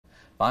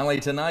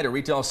Finally tonight, a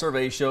retail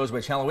survey shows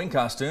which Halloween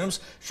costumes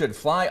should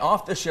fly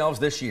off the shelves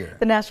this year.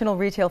 The National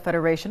Retail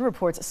Federation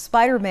reports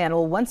Spider-Man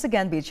will once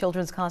again be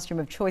children's costume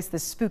of choice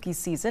this spooky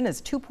season,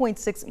 as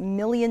 2.6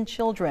 million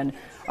children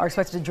are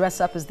expected to dress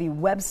up as the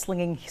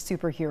web-slinging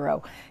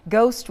superhero.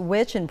 Ghost,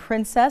 Witch, and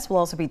Princess will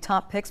also be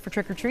top picks for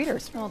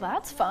trick-or-treaters. Well,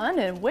 that's fun,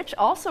 and Witch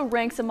also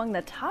ranks among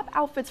the top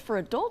outfits for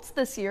adults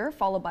this year,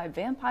 followed by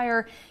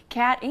Vampire,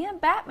 Cat, and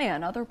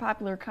Batman. Other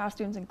popular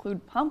costumes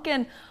include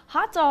Pumpkin,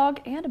 Hot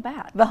Dog, and a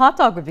bat. The hot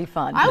dog would be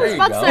fun. I was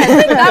about to say, I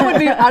think that would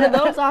be, out of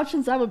those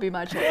options, that would be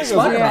my choice.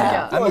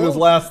 I feel like those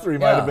last three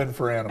might have been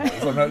for animals.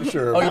 I'm not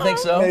sure. Oh, you think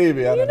so?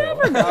 Maybe. I don't know.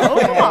 You never know.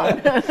 Come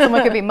on.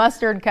 Someone could be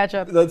mustard,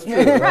 ketchup. That's true.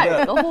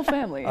 Right, the whole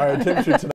family. All right, Tim,